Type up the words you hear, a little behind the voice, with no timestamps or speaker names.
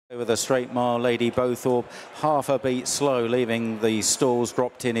Over the straight mile, Lady Bowthorpe half a beat slow, leaving the stalls.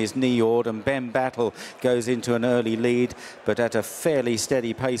 Dropped in his Niord, and Ben Battle goes into an early lead, but at a fairly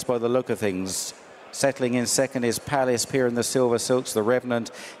steady pace by the look of things. Settling in second is Palace Pier in the silver silks. The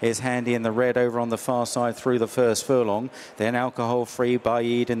Revenant is handy in the red over on the far side through the first furlong. Then Alcohol Free,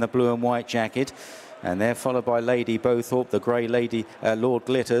 Baaeed in the blue and white jacket. And they're followed by Lady Bowthorpe, the grey Lady Lord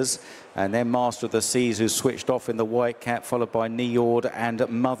Glitters, and then Master of the Seas, who switched off in the white cap, followed by Niord and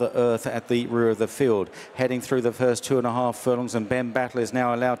Mother Earth at the rear of the field. Heading through the first 2.5 furlongs, and Ben Battle is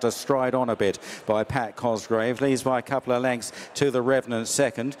now allowed to stride on a bit by Pat Cosgrave. Leads by a couple of lengths to the Revenant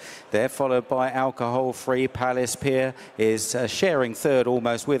second. They're followed by Alcohol Free. Palace Pier is sharing third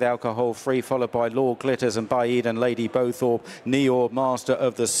almost with Alcohol Free, followed by Lord Glitters and Baaeed and Lady Bowthorpe. Niord, Master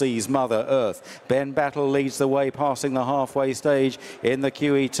of the Seas, Mother Earth. Ben Battle leads the way, passing the halfway stage in the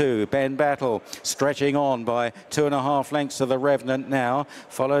QE2. Ben Battle stretching on by 2.5 lengths to the Revenant now,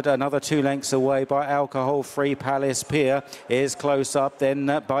 followed another 2 lengths away by Alcohol Free. Palace Pier is close up, then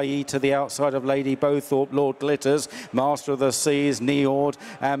Baaeed to the outside of Lady Bowthorpe, Lord Glitters, Master of the Seas, Niord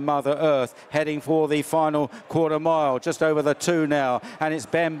and Mother Earth. Heading for the final quarter mile, just over the 2 now, and it's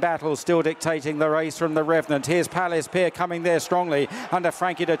Ben Battle still dictating the race from the Revenant. Here's Palace Pier coming there strongly under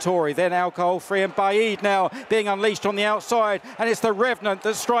Frankie Dettori, then Alcohol Free, and Baaeed now being unleashed on the outside, and it's the Revenant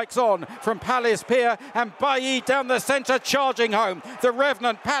that strikes on from Palace Pier, and Baaeed down the centre charging home. The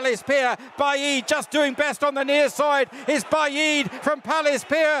Revenant, Palace Pier, Baaeed just doing best on the near side is Baaeed from Palace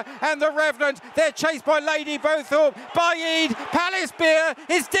Pier, and the Revenant, they're chased by Lady Bowthorpe. Baaeed, Palace Pier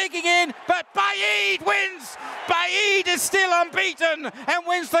is digging in, but Baaeed wins. Baaeed is still unbeaten and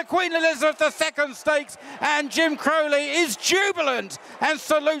wins the Queen Elizabeth II Stakes, and Jim Crowley is jubilant and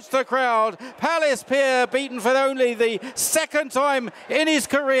salutes the crowd. Palace Pier beaten for only the second time in his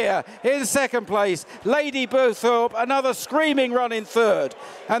career in second place. Lady Bowthorpe another screaming run in third,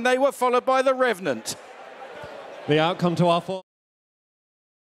 and they were followed by the Revenant. The outcome to our